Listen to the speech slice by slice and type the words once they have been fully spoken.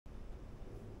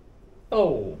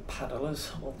Oh,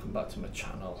 paddlers, welcome back to my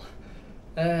channel.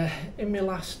 In my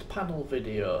last paddle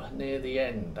video, near the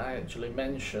end, I actually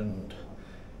mentioned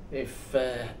if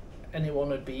anyone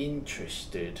would be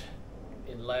interested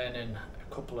in learning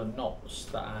a couple of knots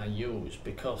that I use,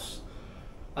 because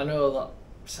I know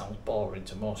that sounds boring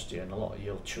to most of you and a lot of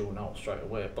you'll tune out straight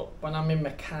away, but when I'm in my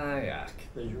kayak,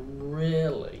 there's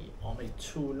really only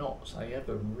two knots I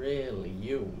ever really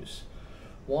use.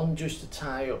 One just to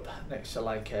tie up next to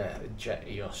like a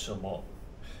jetty or something,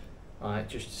 right,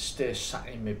 just to stay sat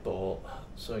in my boat,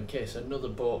 so in case another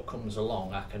boat comes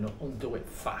along I can undo it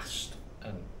fast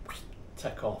and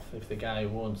take off if the guy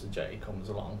who owns the jetty comes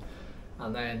along.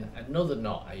 And then another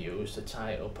knot I use to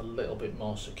tie it up a little bit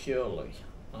more securely,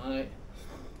 right?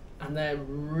 And they're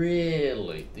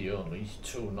really the only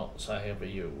two knots I ever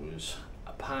use,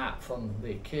 apart from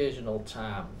the occasional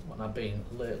time when I've been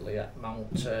lately at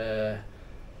Mount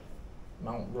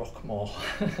Rockmore,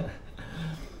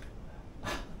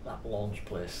 that launch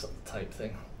place type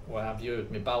thing, where I've used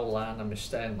my bow line and my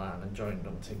stern line and joined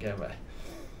them together.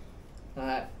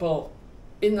 But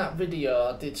in that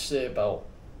video I did say about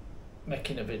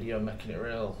making a video, making it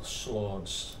real slow and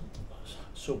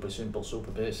super simple, super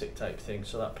basic type thing,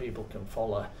 so that people can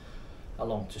follow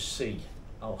along to see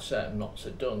how certain knots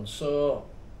are done. So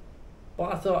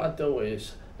what I thought I'd do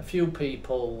is, a few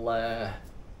people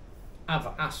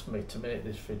have asked me to make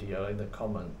this video in the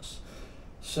comments,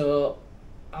 so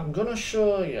I'm gonna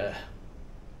show you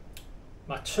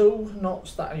my two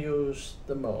knots that I use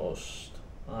the most,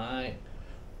 right,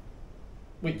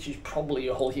 which is probably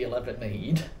all you'll ever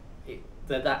need.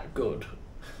 They're that good,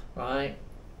 right?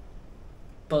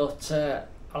 But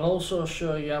I'll also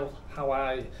show you how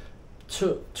I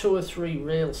two or three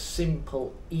real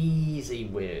simple, easy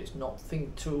ways,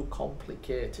 nothing too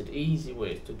complicated, easy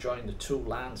ways to join the two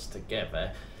lines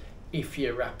together if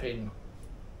you're wrapping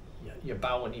your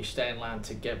bow and your stern line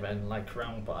together and like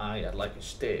round but I had like a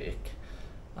stake.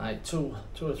 Right, two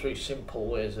or three simple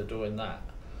ways of doing that.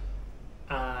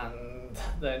 And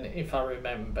then if I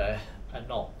remember, and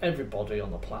not everybody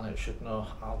on the planet should know,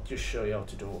 I'll just show you how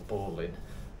to do a bowline,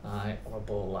 right, or a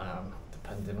bow line,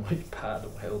 depending on which part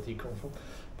of the world you come from.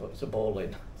 But it's a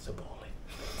bowline,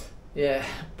 yeah.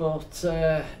 But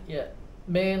yeah,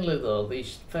 mainly though,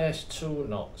 these first two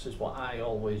knots is what I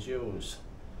always use.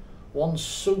 One's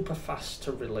super fast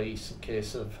to release in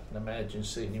case of an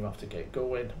emergency and you have to get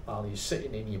going while you're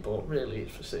sitting in your boat. Really,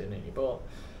 it's for sitting in your boat.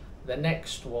 The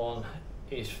next one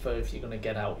is for if you're going to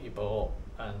get out your boat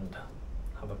and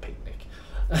have a picnic.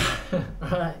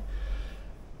 Right,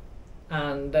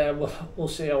 and we'll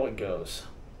see how it goes.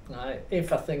 Right,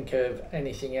 if I think of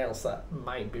anything else that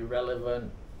might be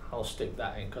relevant, I'll stick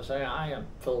that in, because I haven't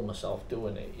filmed myself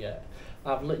doing it yet.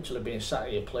 I've literally been sat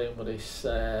here playing with this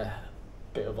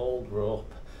bit of old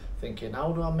rope, thinking,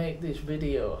 how do I make this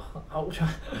video? How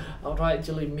do I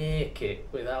actually make it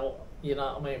without, you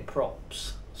know what I mean,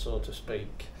 props, so to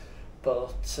speak.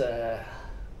 But I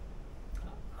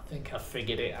think I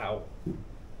figured it out.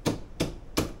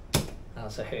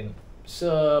 That's a hint.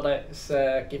 So let's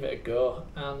give it a go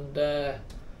and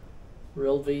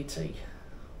roll VT.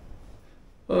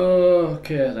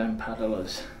 Okay then,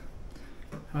 paddlers.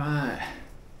 Right,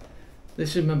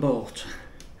 this is my boat.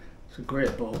 It's a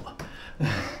great boat.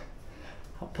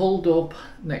 I pulled up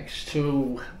next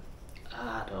to,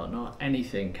 I don't know,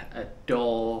 anything, a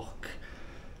dock,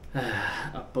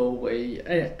 a buoy,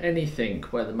 anything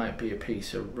where there might be a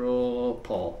piece of rope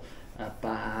or a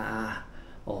bar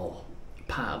or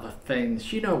part of a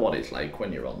fence. You know what it's like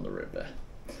when you're on the river.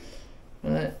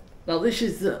 Right. Now this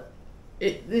is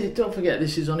don't forget,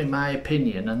 this is only my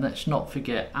opinion, and let's not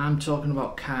forget I'm talking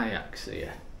about kayaks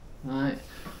here. Right.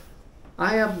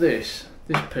 I have this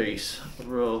piece of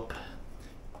rope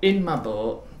in my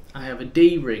boat. I have a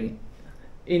D-ring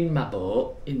in my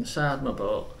boat, inside my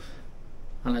boat,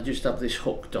 and I just have this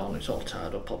hooked on. It's all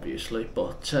tied up obviously,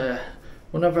 but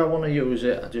whenever I want to use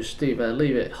it, I just either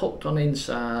leave it hooked on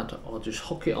inside or just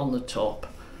hook it on the top.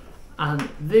 And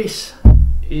this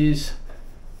is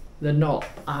the knot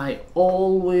I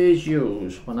always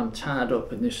use when I'm tied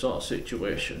up in this sort of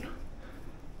situation.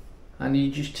 And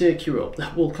you just take your rope.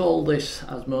 We'll call this,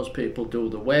 as most people do,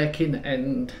 the working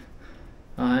end.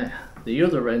 Right, the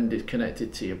other end is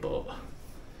connected to your boat.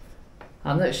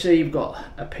 And let's say you've got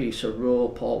a piece of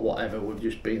rope or whatever, we've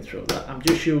just been through that. I'm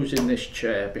just using this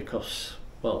chair because,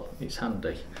 well, it's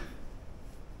handy.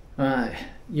 Right,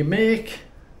 you make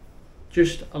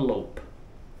just a loop.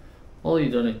 All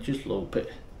you've done is just loop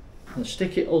it and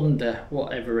stick it under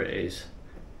whatever it is.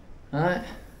 Right,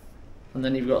 and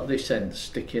then you've got this end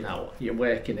sticking out, your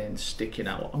working end sticking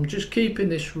out. I'm just keeping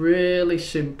this really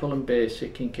simple and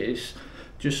basic in case,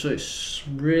 just so it's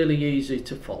really easy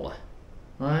to follow,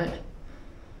 right?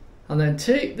 And then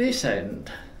take this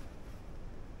end,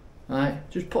 right,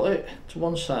 just put it to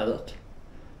one side,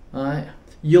 right?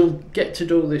 You'll get to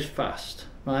do this fast,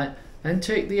 right? And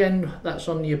take the end that's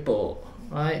on your boat,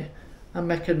 right, and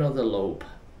make another loop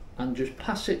and just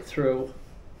pass it through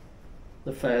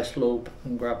the first loop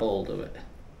and grab hold of it,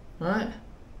 right?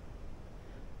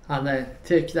 And then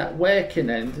take that working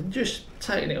end and just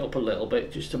tighten it up a little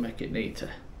bit just to make it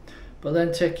neater. But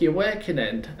then take your working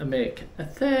end and make a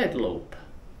third loop.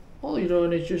 All you're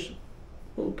doing is just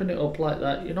looping it up like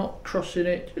that. You're not crossing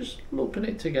it, just looping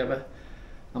it together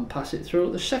and pass it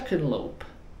through the second loop,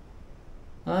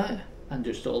 right? And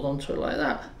just hold on to it like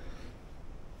that.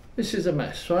 This is a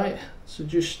mess, right? So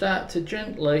just start to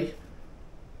gently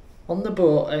on the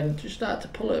boat end, just start to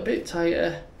pull it a bit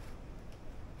tighter,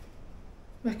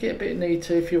 make it a bit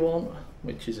neater if you want,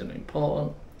 which isn't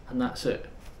important, and that's it.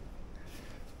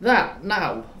 That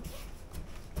now,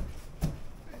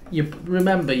 you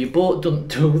remember your boat doesn't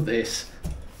do this,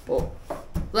 but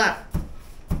that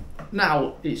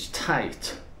now it's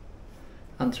tight,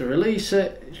 and to release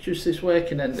it, it's just this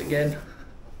working end again,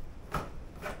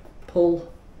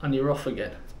 pull, and you're off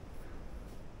again.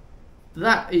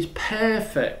 That is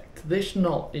perfect. This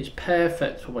knot is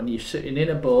perfect for when you're sitting in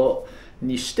a boat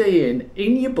and you're staying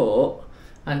in your boat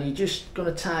and you're just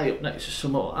going to tie up next to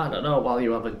some, I don't know, while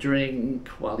you have a drink,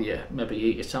 while you maybe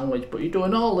eat a sandwich, but you're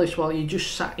doing all this while you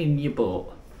just sat in your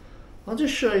boat. I'll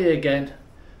just show you again.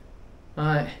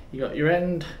 Right, you got your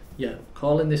end, yeah,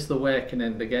 calling this the working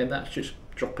end again, that's just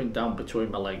dropping down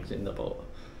between my legs in the boat.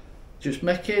 Just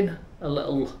making a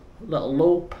little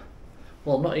loop,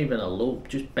 well, not even a loop,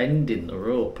 just bending the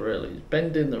rope really, just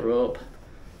bending the rope,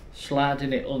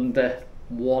 sliding it under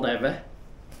whatever,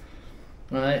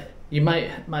 right? You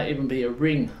might even be a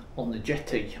ring on the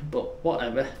jetty, but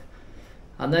whatever.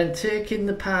 And then taking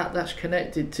the part that's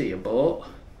connected to your boat,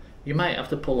 you might have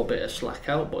to pull a bit of slack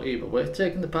out, but either way,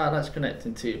 taking the part that's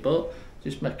connected to your boat,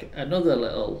 just make another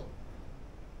little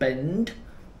bend.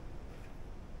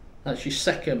 That's your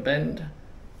second bend.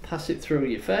 Pass it through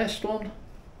your first one.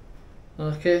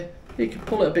 Okay, you can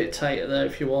pull it a bit tighter there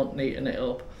if you want, neaten it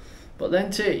up. But then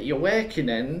take your working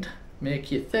end,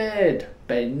 make your third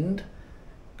bend,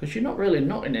 because you're not really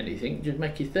knotting anything, just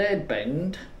make your third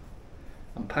bend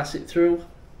and pass it through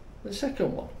the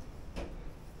second one.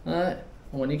 Alright,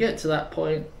 and when you get to that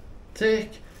point,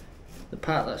 take the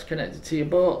part that's connected to your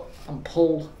boat and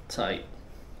pull tight.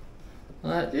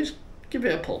 Alright, just give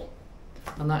it a pull.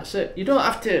 And that's it. You don't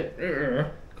have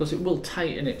to, because it will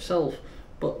tighten itself.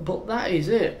 But that is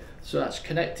it. So that's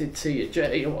connected to your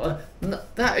jetty or whatever.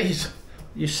 That is,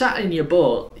 you sat in your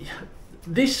boat.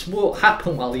 This won't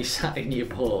happen while you sat in your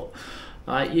boat.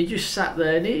 Right? You just sat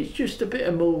there and it's just a bit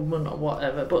of movement or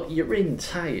whatever, but you're in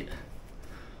tight.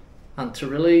 And to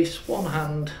release, one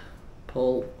hand,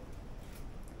 pull,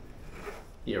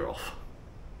 you're off.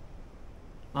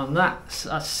 And that's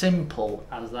as simple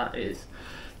as that is.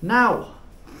 Now,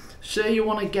 say you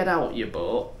want to get out your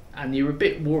boat and you're a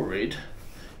bit worried.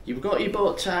 You've got your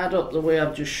boat tied up the way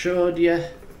I've just showed you,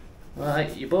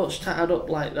 right? Your boat's tied up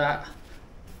like that,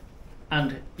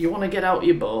 and you want to get out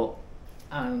your boat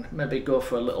and maybe go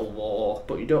for a little walk,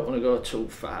 but you don't want to go too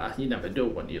far. You never do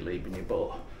when you're leaving your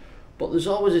boat. But there's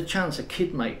always a chance a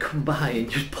kid might come by and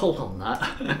just pull on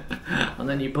that, and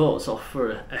then your boat's off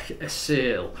for a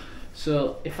sail.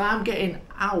 So if I'm getting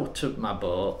out of my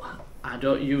boat, I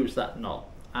don't use that knot.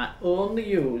 I only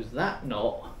use that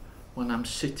knot when I'm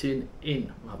sitting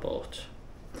in my boat,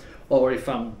 or if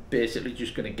I'm basically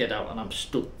just going to get out and I'm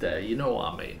stuck there, you know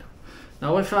what I mean.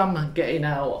 Now if I'm getting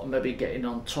out, maybe getting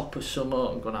on top of something,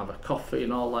 I'm going to have a coffee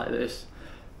and all like this,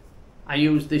 I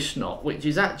use this knot, which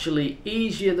is actually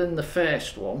easier than the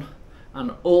first one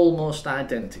and almost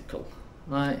identical,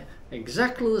 right?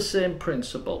 Exactly the same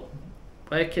principle.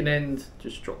 Working end,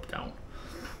 just drop down,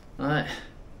 right?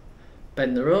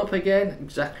 Bend the rope again,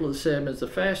 exactly the same as the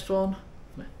first one.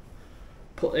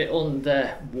 Put it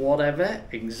under whatever,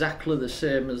 exactly the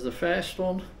same as the first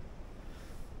one.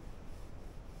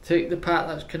 Take the part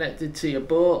that's connected to your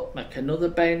boat, make another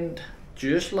bend,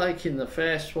 just like in the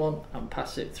first one, and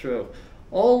pass it through.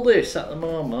 All this at the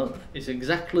moment is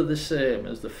exactly the same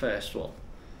as the first one.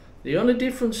 The only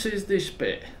difference is this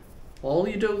bit. All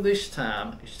you do this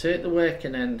time is take the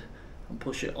working end and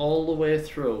push it all the way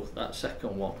through that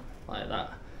second one, like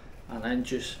that, and then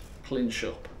just clinch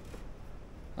up.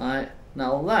 Right,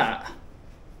 now that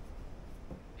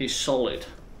is solid.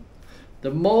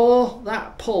 The more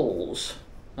that pulls,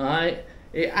 right,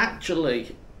 it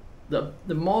actually, the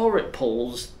more it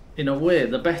pulls, in a way,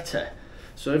 the better.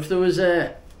 So if there was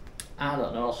a, I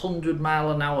don't know,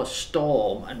 100-mile-an-hour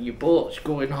storm and your boat's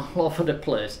going all over the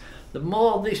place, the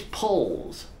more this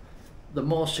pulls, the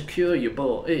more secure your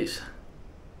boat is.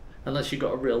 Unless you've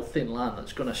got a real thin line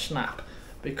that's going to snap,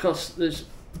 because there's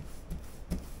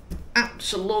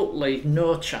absolutely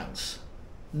no chance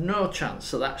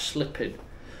of that slipping,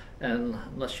 and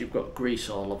unless you've got grease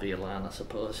all over your line, I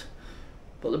suppose.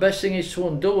 But the best thing is to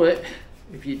undo it.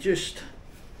 If you just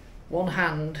one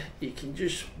hand, you can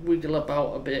just wiggle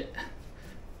about a bit.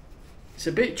 It's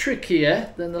a bit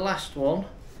trickier than the last one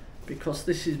because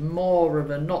this is more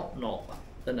of a knot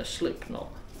than a slip knot,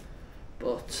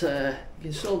 but you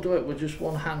can still do it with just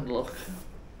one hand, look,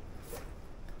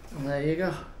 and there you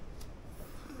go.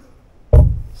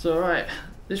 So right,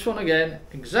 this one again,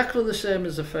 exactly the same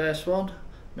as the first one.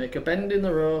 Make a bend in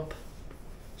the rope,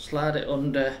 slide it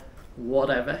under,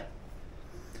 whatever.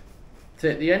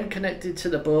 Take the end connected to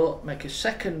the boat, make a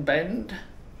second bend,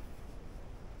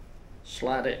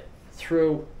 slide it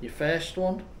through your first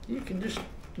one. You can just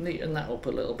neaten that up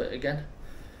a little bit again,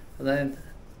 and then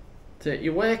take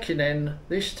your working end,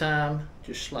 this time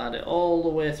just slide it all the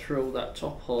way through that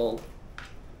top hole,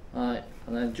 right,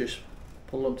 and then just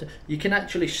pull them to, you can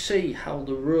actually see how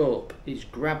the rope is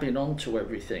grabbing onto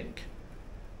everything,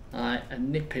 right,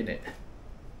 and nipping it,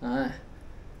 right,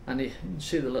 and you can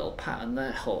see the little pattern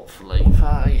there. Hopefully, if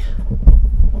I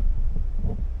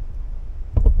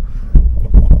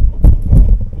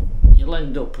you'll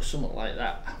end up with something like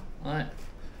that, right,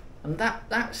 and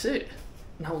that's it.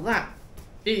 Now that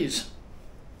is,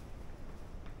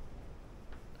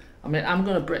 I mean, I'm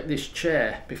going to break this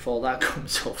chair before that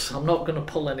comes off, so I'm not going to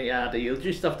pull any harder. You'll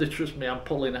just have to trust me, I'm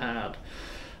pulling hard.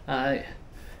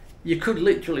 You could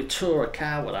literally tow a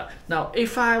car with that. Now,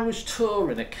 if I was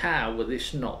towing a car with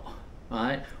this knot,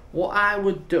 right, what I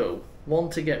would do,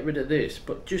 one, to get rid of this,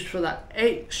 but just for that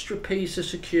extra piece of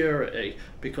security,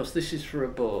 because this is for a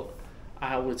boat,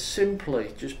 I would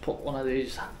simply just put one of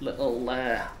these little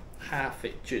half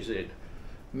hitches in,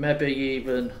 maybe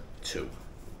even two.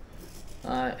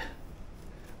 Right,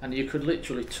 and you could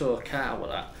literally tow a car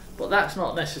with that, but that's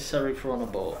not necessary for on a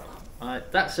boat. Right,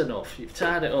 that's enough. You've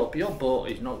tied it up, your boat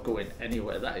is not going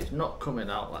anywhere, that is not coming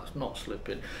out, that's not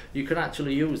slipping. You can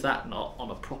actually use that knot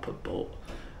on a proper boat.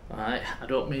 Right, I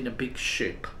don't mean a big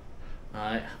ship,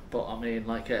 right, but I mean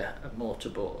like a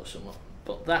motorboat or something,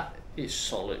 but that is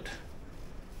solid.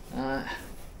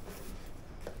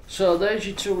 So there's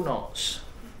your two knots,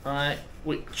 right,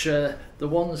 which the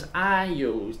ones I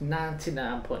use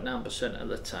 99.9% of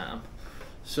the time.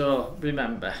 So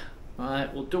remember,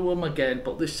 right, we'll do them again,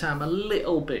 but this time a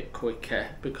little bit quicker,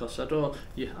 because I've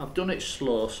done it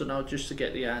slow, so now just to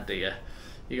get the idea.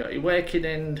 You got your working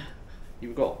end,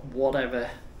 you've got whatever,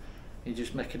 you're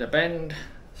just making a bend,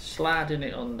 sliding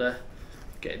it under,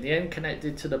 getting the end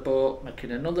connected to the boat,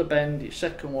 making another bend, your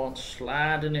second one,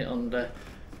 sliding it under,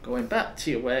 going back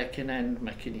to your working end,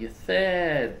 making your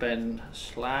third bend,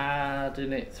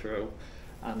 sliding it through,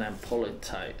 and then pulling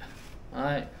tight.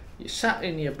 Right, you sat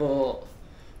in your boat,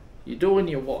 you're doing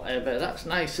your whatever, that's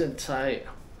nice and tight,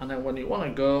 and then when you want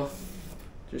to go,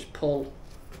 just pull,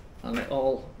 and it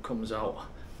all comes out.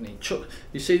 And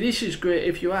you see, this is great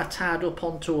if you are tied up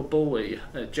onto a buoy,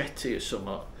 a jetty or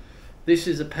something. This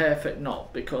is a perfect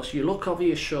knot, because you look over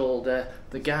your shoulder,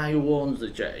 the guy who owns the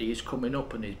jetty is coming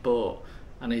up in his boat,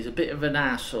 and he's a bit of an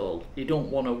arsehole. He don't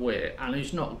want to wait, and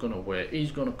he's not going to wait,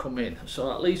 he's going to come in.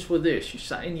 So at least with this, you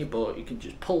sat in your boat, you can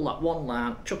just pull that one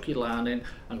line, chuck your line in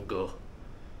and go.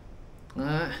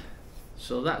 Alright,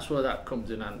 so that's where that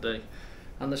comes in handy.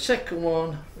 And the second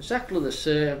one, exactly the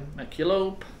same, make your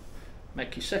loop,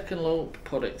 make your second loop,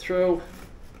 put it through.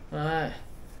 Alright,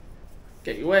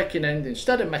 get your working end,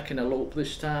 instead of making a loop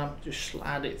this time, just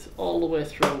slide it all the way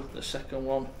through the second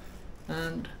one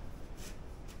and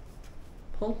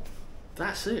pull.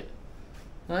 That's it.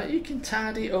 Right, you can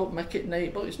tidy it up, make it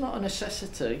neat, but it's not a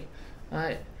necessity.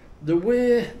 Right, the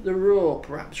way the rope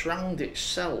wraps round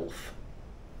itself,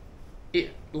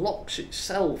 it locks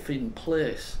itself in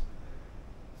place.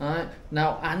 Right,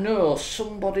 now I know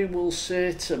somebody will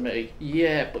say to me,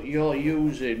 yeah, but you're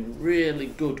using really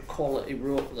good quality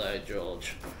rope there,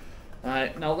 George.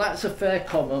 Right, now that's a fair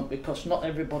comment, because not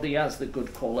everybody has the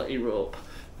good quality rope.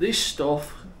 This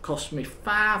stuff cost me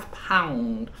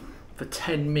 £5 for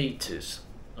 10 meters.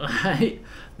 Right,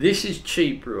 this is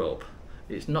cheap rope.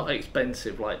 It's not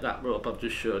expensive like that rope I've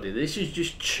just showed you. This is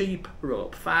just cheap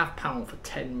rope, £5 for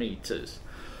 10 meters.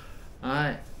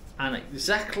 Right, and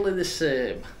exactly the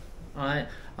same. Right,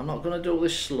 I'm not going to do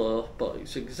this slow, but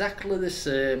it's exactly the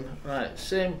same. Right,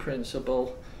 same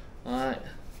principle. Alright,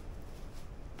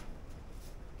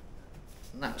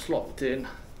 and that's locked in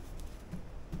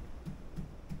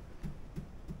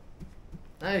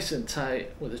nice and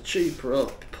tight with a cheap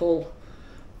rope. Pull,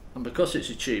 and because it's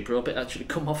a cheap rope, it actually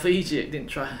come off easy. It didn't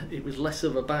try, it was less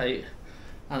of a bite.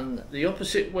 And the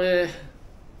opposite way,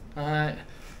 alright,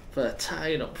 for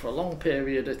tying up for a long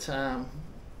period of time.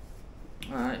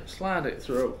 Alright, slide it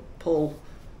through, pull,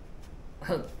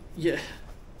 and yeah,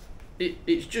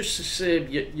 it's just the same.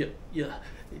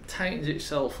 It tightens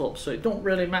itself up, so it don't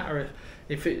really matter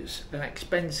if it's an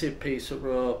expensive piece of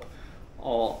rope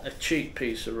or a cheap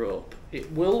piece of rope.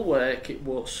 It will work, it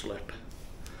won't slip.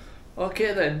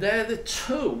 Okay then, they're the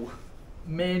two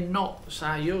main knots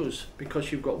I use,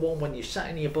 because you've got one when you're sat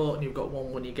in your boat and you've got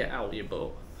one when you get out of your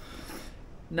boat.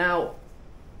 Now,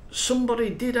 somebody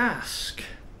did ask,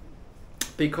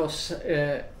 because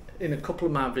in a couple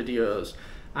of my videos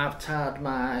I've tied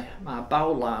my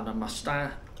bow line and my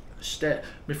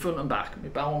front and back, my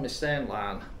bow and my stern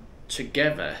line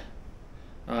together,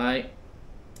 right,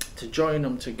 to join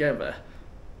them together.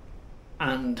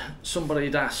 And somebody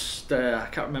had asked, I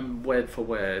can't remember word for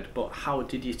word, but how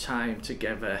did you tie them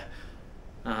together?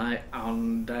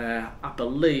 And I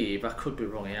believe, I could be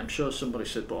wrong here, I'm sure somebody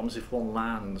said, but as if one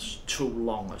line's too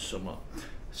long or something.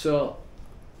 So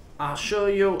I'll show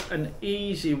you an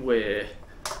easy way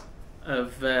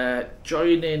of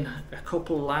joining a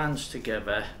couple lines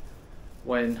together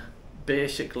when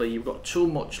basically you've got too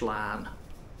much line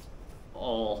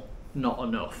or not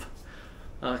enough.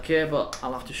 Okay, but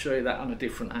I'll have to show you that on a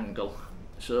different angle.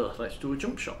 So let's do a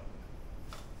jump shot.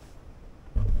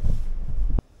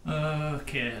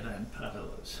 Okay then,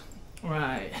 paddlers.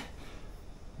 Right,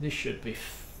 this should be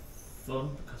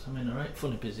fun because I'm in a right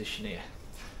funny position here.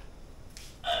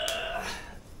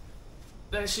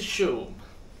 Let's assume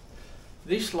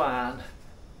this line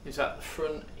is at the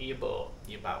front of your boat,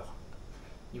 your bow.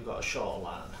 You've got a short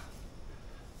line.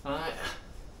 Right,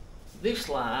 this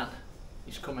line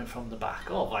is coming from the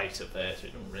back, or vice versa,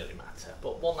 it doesn't really matter,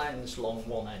 but one end's long,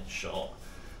 one end's short.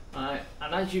 Right,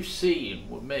 and as you've seen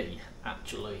with me,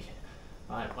 actually,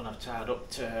 right, when I've tied up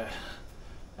to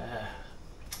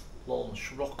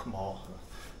Launch Rockmore,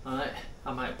 right,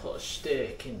 I might put a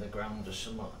stake in the ground or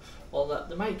something, or that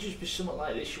there might just be something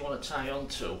like this you want to tie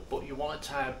onto, but you want to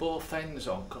tie both ends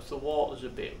on because the water's a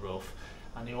bit rough,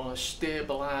 and you want to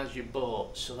stabilise your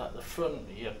boat so that the front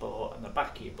of your boat and the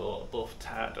back of your boat are both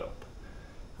tied up.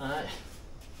 Right,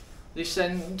 this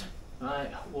end,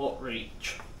 right, won't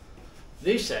reach.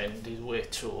 This end is way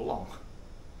too long.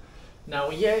 Now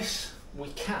yes, we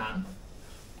can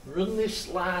run this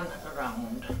line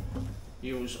around,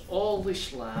 use all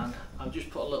this line. I'll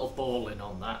just put a little bowline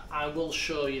on that. I will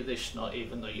show you this knot,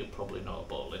 even though you probably know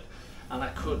bowline. And I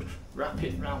could wrap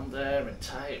it round there and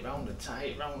tie it round and tie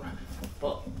it round,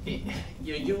 but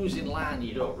you're using line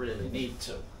you don't really need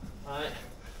to. Right?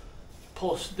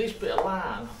 Plus this bit of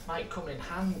line might come in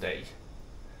handy,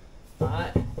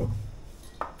 right,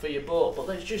 for your boat, but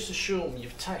let's just assume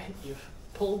you've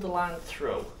pulled the line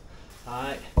through,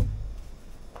 right,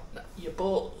 your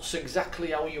boat's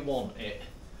exactly how you want it,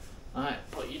 right,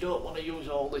 but you don't want to use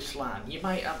all this line. You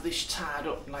might have this tied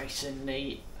up nice and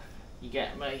neat, you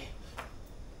get me?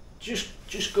 Just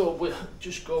go with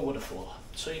the flow.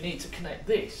 So you need to connect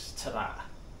this to that.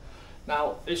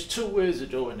 Now there's two ways of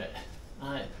doing it,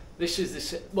 right? This is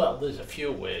this, well, there's a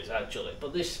few ways actually,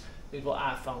 but this is what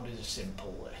I found is a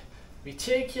simple way. You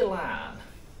take your line,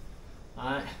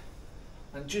 right,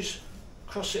 and just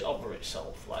cross it over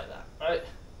itself like that, right?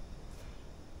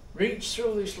 Reach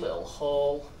through this little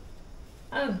hole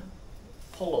and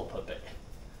pull up a bit,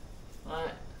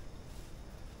 right?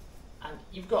 And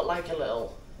you've got like a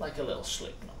little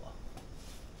slip knot.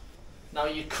 Now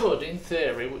you could, in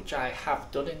theory, which I have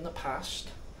done in the past,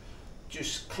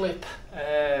 just clip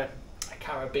a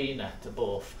carabiner to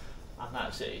both, and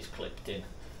that's it, it's clipped in.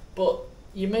 But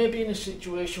you may be in a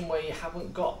situation where you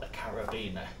haven't got a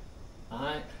carabiner,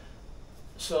 alright?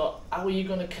 So how are you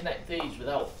going to connect these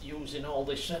without using all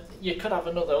this? You could have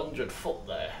another 100 foot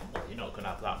there, but you're not going to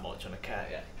have that much on a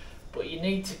kayak. But you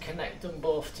need to connect them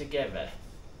both together,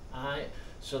 alright?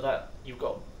 So that you've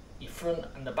got your front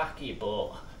and the back of your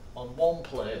boat on one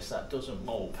place that doesn't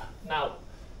move. Now,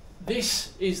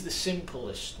 this is the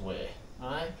simplest way,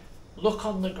 right? Look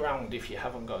on the ground if you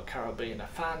haven't got a carabiner.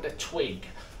 Find a twig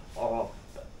or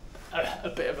a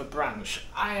bit of a branch.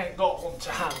 I ain't got one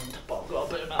to hand, but I've got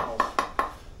a bit of metal.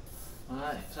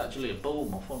 Right, it's actually a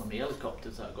boom off one of my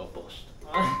helicopters that got bust.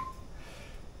 Right?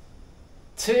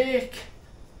 Take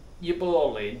your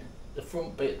bowline, the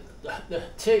front bit,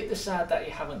 take the side that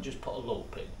you haven't just put a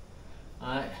loop in,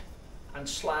 right, and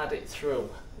slide it through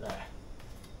there.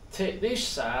 take this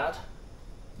side,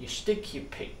 your stick you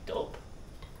picked up,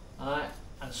 right,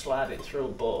 and slide it through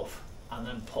both, and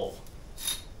then pull.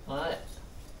 Right,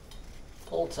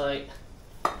 pull tight.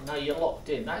 Now you're locked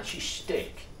in. That's your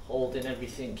stick holding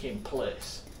everything in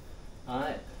place.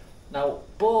 Right. Now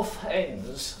both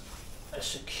ends are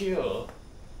secure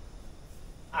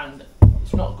and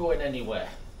it's not going anywhere.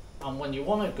 And when you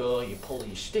want to go, you pull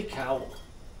your stick out.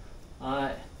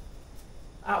 Right.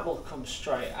 That will come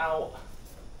straight out,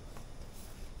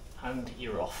 and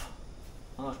you're off.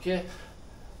 Okay.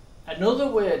 Another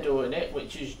way of doing it,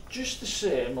 which is just the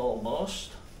same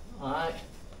almost. Right.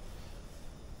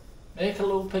 Make a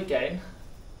loop again.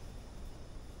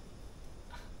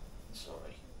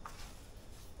 Sorry.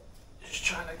 Just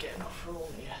trying to get enough room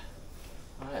here.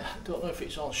 Right. I don't know if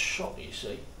it's on shot, you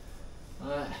see.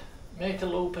 Right. Make a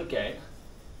loop again.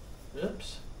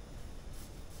 Oops.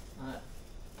 Right.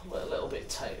 Pull it a little bit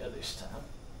tighter this time.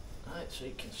 Right, so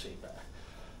you can see better.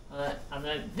 Right. And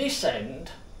then this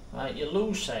end, right, your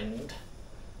loose end,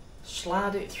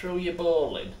 slide it through your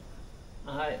bowling.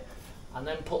 Right. And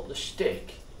then put the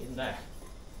stick in there.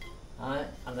 Right.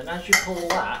 And then as you pull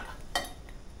that,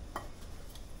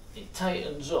 it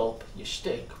tightens up, your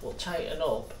stick will tighten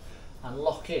up and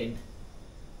lock in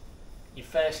your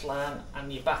first line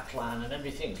and your back line, and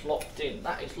everything's locked in.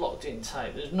 That is locked in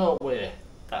tight. There's no way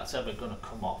that's ever going to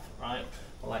come off, right?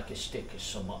 Like a stick or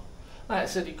something. Like I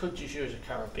said, you could just use a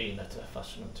carabiner to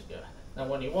fasten them together. Then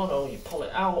when you want to, you pull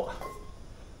it out,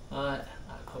 right,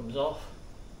 that comes off,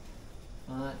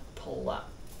 right, pull that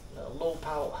little loop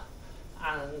out,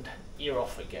 and you're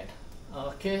off again.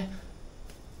 Okay,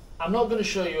 I'm not going to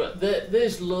show you,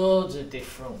 there's loads of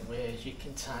different ways you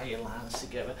can tie your lines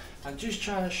together. I'm just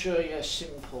trying to show you a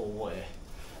simple way.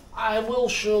 I will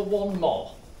show one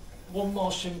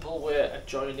more simple way of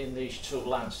joining these two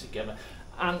lines together.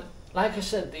 And like I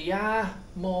said, there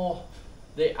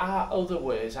are other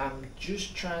ways. I'm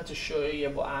just trying to show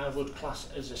you what I would class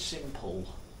as a simple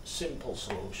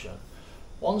solution.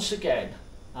 Once again,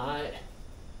 I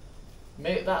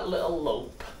make that little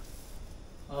loop.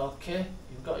 Okay,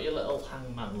 you've got your little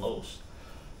hangman loose,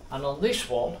 and on this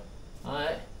one,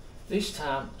 right, this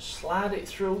time slide it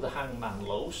through the hangman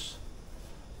loose,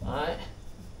 right,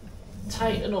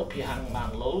 tighten up your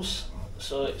hangman loose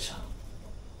so it's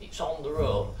on the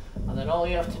rope, and then all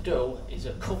you have to do is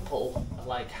a couple of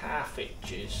like half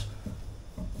hitches,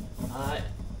 right,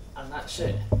 and that's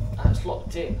it. That's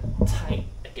locked in tight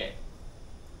again.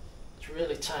 It's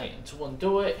really tight, and to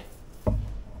undo it,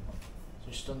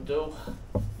 just undo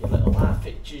your little half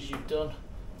hitches you've done.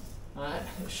 Right,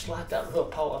 slide that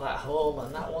rope out of that hole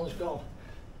and that one's gone.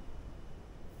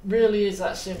 Really is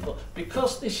that simple.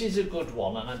 Because this is a good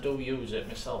one and I do use it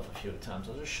myself a few times,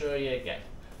 I'll just show you again.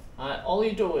 Right, all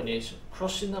you're doing is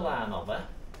crossing the line over,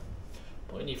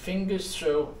 putting your fingers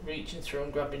through, reaching through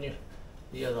and grabbing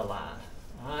the other line.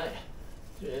 Right,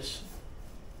 just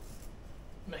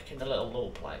making a little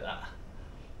loop like that.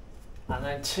 And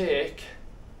then take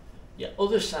your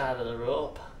other side of the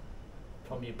rope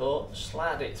from your boat,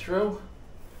 slide it through,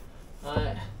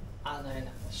 right, and then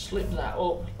slip that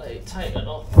up, let it tighten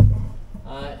up,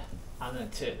 right, and then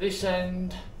take this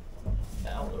end,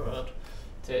 get out the road,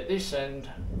 take this end,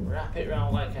 wrap it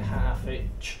round like a half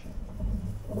hitch,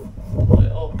 pull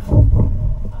it up,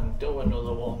 and do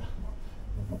another one,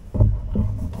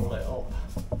 and pull it up.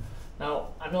 Now,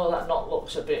 I know that knot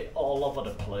looks a bit all over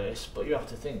the place, but you have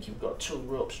to think you've got two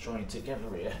ropes joined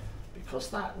together here, because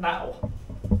that now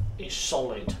is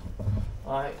solid,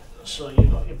 right? So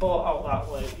you've got your boat out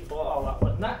that way, your boat out that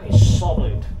way, and that is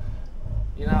solid.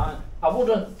 You know, I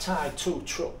wouldn't tie two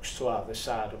trucks to either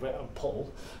side of it and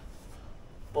pull,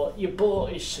 but your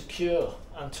boat is secure,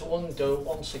 and to undo,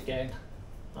 once again,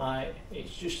 right,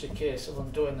 it's just a case of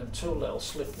undoing them two little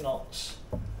slip knots,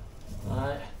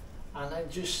 right, and then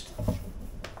just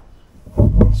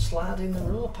sliding the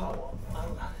rope out.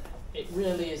 And it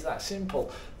really is that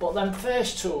simple. But then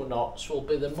first two knots will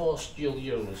be the most you'll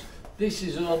use. This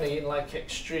is only in like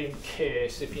extreme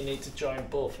case if you need to join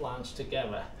both lines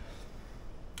together.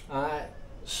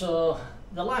 So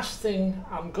the last thing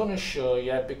I'm going to show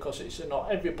you, because it's a knot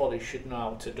everybody should know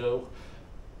how to do,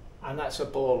 and that's a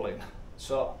bowline.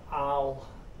 So I'll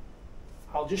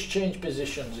just change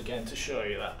positions again to show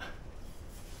you that.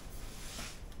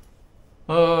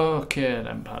 Okay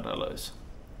then, paddlers.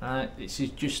 Right, this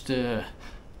is just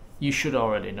you should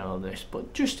already know this,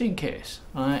 but just in case,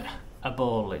 right, a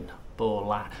bowline.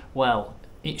 Well,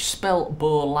 it's spelt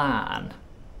bowline,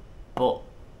 but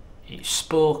it's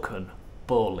spoken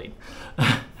bowling,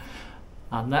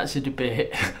 and that's a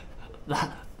debate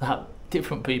that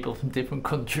different people from different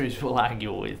countries will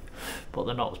argue with, but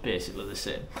the knot's basically the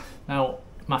same. Now,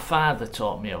 my father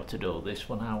taught me how to do this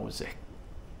when I was a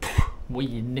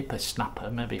wee nipper-snapper,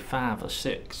 maybe 5 or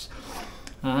 6.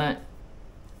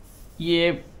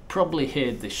 You probably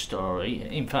heard this story.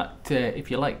 In fact,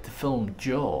 if you like the film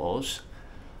Jaws,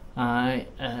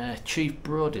 Chief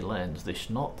Brody learns this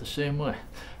knot the same way.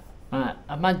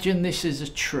 Imagine this is a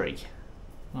tree.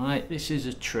 This is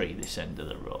a tree, this end of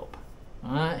the rope.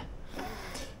 Now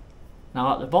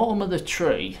at the bottom of the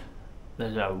tree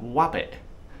there's a rabbit,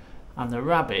 and the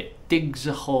rabbit digs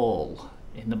a hole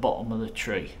in the bottom of the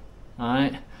tree.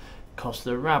 Because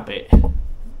the rabbit,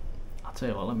 I'll tell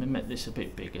you what, let me make this a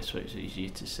bit bigger so it's easier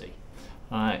to see.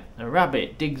 The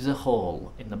rabbit digs a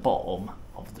hole in the bottom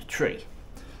of the tree.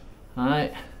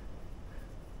 And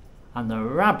the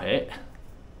rabbit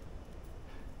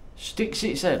sticks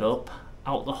its head up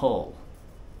out the hole,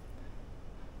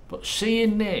 but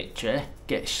seeing nature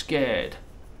gets scared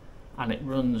and it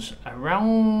runs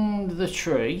around the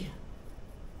tree.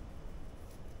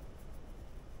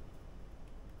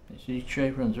 The tree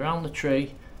runs around the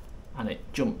tree and it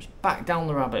jumps back down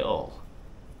the rabbit hole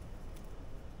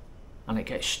and it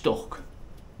gets stuck.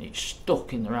 It's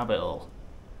stuck in the rabbit hole.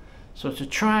 So to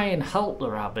try and help the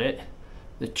rabbit,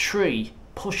 the tree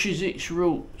pushes its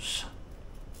roots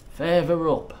further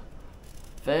up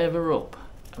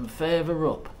and further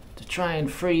up to try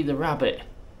and free the rabbit,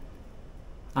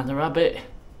 and the rabbit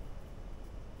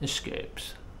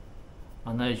escapes,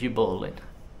 and there's your bowling.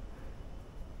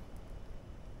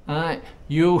 I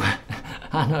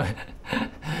know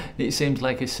it seems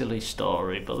like a silly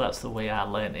story, but that's the way I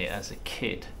learned it as a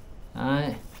kid.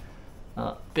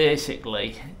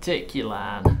 Basically, take your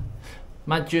line,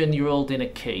 imagine you're holding a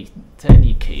key, turn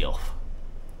your key off.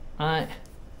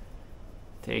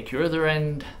 Take your other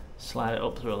end, slide it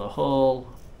up through the hole,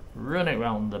 run it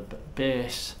round the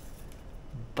base,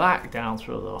 back down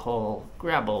through the hole,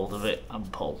 grab hold of it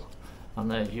and pull,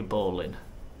 and there's your bowling.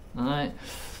 I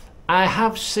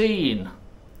have seen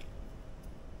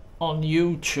on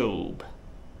YouTube,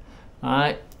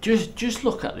 just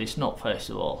look at this knot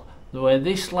first of all, the way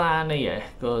this line here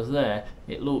goes there,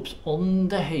 it loops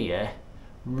under here,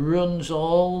 runs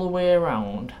all the way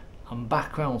around and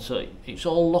back round, so it's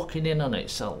all locking in on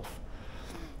itself.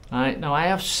 Now I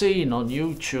have seen on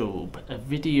YouTube a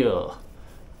video,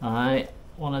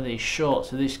 one of these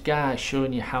shorts of this guy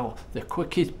showing you how the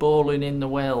quickest bowling in the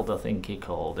world, I think he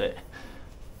called it.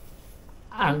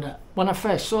 And when I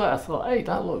first saw it I thought, hey,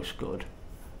 that looks good.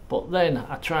 But then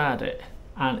I tried it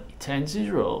and he turns his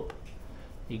rope,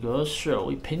 he goes through,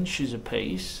 he pinches a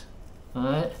piece,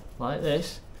 like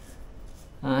this,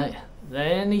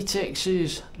 then he takes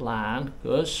his line,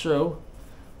 goes through,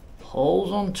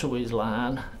 pulls onto his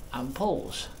line and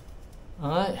pulls,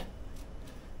 and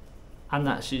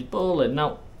that's his bowling.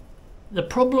 Now the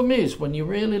problem is, when you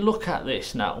really look at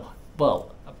this now,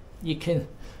 well, you can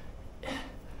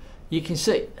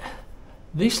see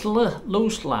this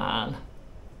loose line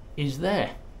is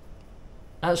there.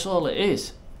 That's all it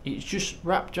is. It's just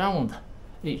wrapped round.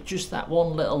 It's just that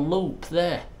one little loop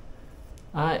there.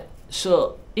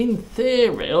 So in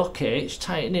theory, okay, it's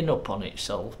tightening up on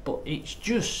itself, but it's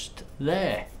just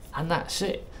there, and that's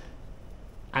it.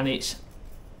 And it's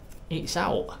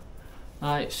out.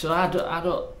 So I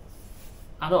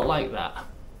don't like that. I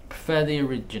prefer the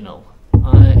original.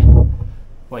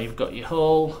 Where you've got your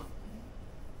hole,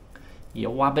 you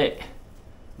wab it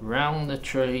round the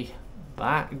tree,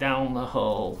 back down the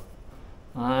hole,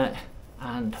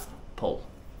 and pull.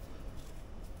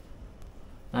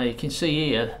 Now you can see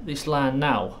here, this line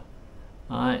now,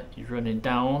 is running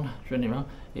down, it's running around,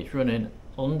 it's running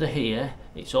under here,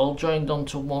 it's all joined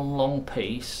onto one long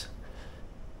piece,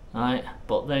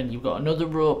 but then you've got another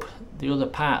rope, the other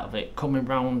part of it, coming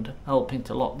round, helping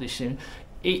to lock this in.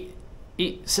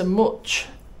 It's a much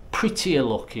prettier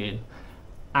looking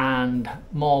and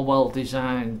more well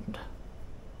designed.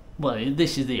 Well,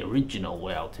 this is the original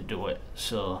way how to do it,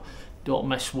 so don't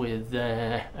mess with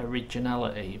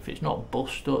originality. If it's not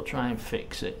bust, don't try and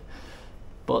fix it.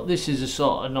 But this is a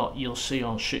sort of knot you'll see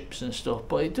on ships and stuff,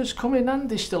 but it does come in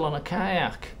handy still on a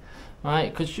kayak,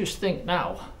 because just think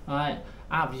now, I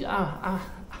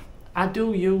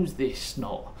do use this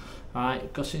knot,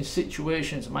 because in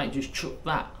situations I might just chuck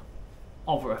that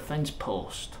over a fence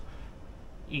post.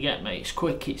 You get me? It's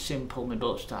quick, it's simple, my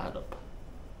boat's tied up.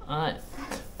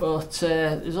 But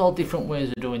there's all different ways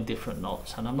of doing different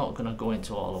knots, and I'm not going to go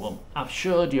into all of them. I've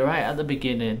showed you right at the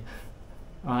beginning,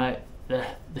 the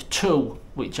two,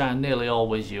 which I nearly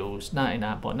always use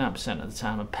 99.9% of the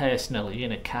time, and personally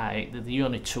in a kayak, they're the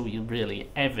only two you really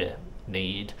ever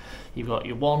need. You've got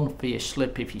your one for your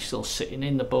slip if you're still sitting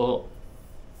in the boat,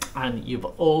 and you've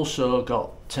also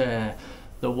got the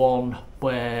one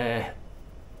where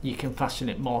you can fasten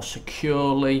it more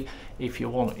securely if you're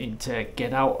wanting to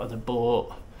get out of the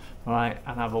boat, right,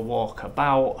 and have a walk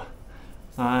about,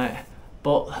 right.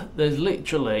 But there's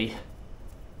literally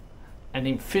an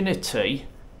infinity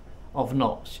of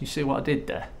knots. You see what I did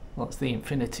there? That's the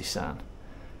infinity sign.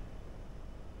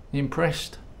 You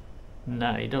impressed?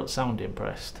 No, you don't sound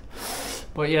impressed.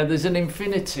 But yeah, there's an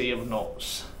infinity of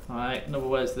knots, right? In other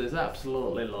words, there's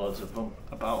absolutely loads of them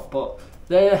about, but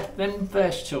them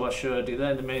first two I showed you,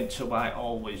 they're the main two I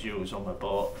always use on my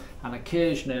boat, and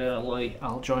occasionally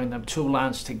I'll join them two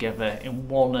lines together in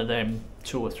one of them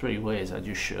 2 or 3 ways I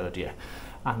just showed you.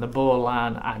 And the bow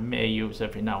line I may use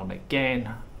every now and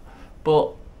again,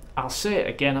 but I'll say it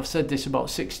again, I've said this about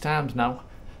 6 times now,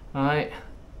 right?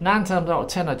 9 times out of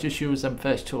 10 I just use them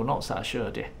first 2 knots that I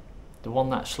showed you, the one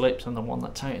that slips and the one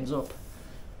that tightens up.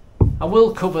 I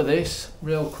will cover this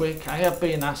real quick. I have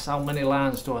been asked how many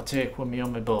lines do I take with me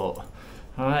on my boat.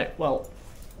 Alright, well,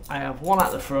 I have one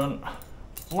at the front,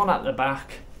 one at the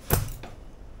back,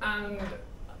 and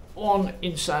one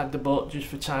inside the boat just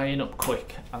for tying up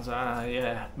quick, as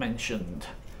I mentioned.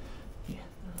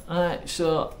 Alright,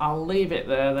 so I'll leave it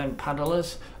there then,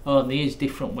 paddlers. Oh, and there's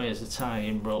different ways of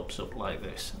tying ropes up like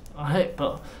this. Alright,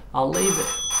 but I'll leave it.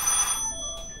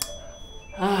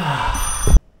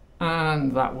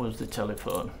 And that was the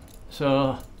telephone.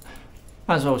 So,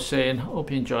 as I was saying,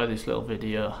 hope you enjoy this little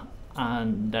video,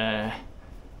 and I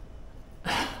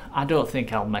don't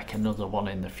think I'll make another one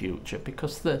in the future,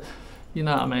 because you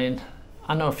know what I mean,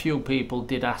 I know a few people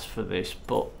did ask for this,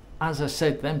 but as I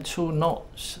said, them 2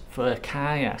 knots for a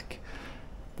kayak,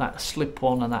 that slip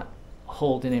one and that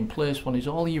holding in place one, is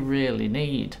all you really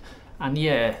need. And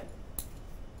yeah,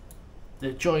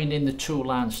 they're joining the 2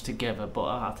 lines together, but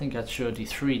I think I showed you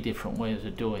 3 different ways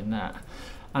of doing that.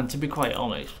 And to be quite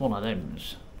honest, one of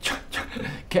them's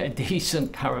get a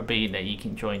decent carabiner, you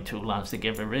can join 2 lines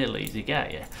together real easy,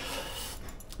 get you.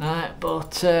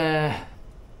 But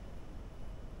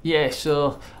yeah,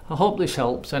 so I hope this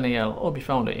helps anyhow. Hope you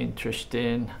found it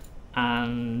interesting,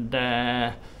 and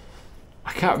I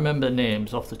can't remember the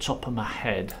names off the top of my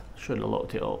head, should have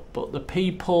looked it up, but the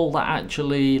people that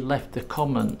actually left the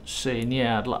comments saying,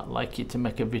 yeah, I'd like you to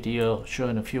make a video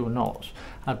showing a few knots,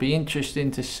 I'd be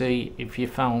interested to see if you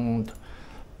found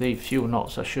the few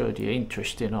knots I showed you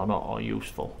interesting or not, or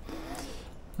useful.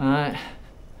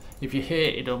 If you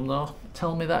hated them though,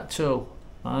 tell me that too,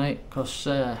 right, because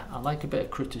I like a bit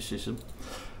of criticism.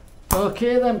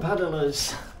 Okay then,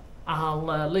 paddlers,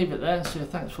 I'll leave it there, so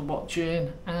thanks for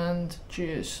watching and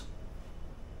cheers.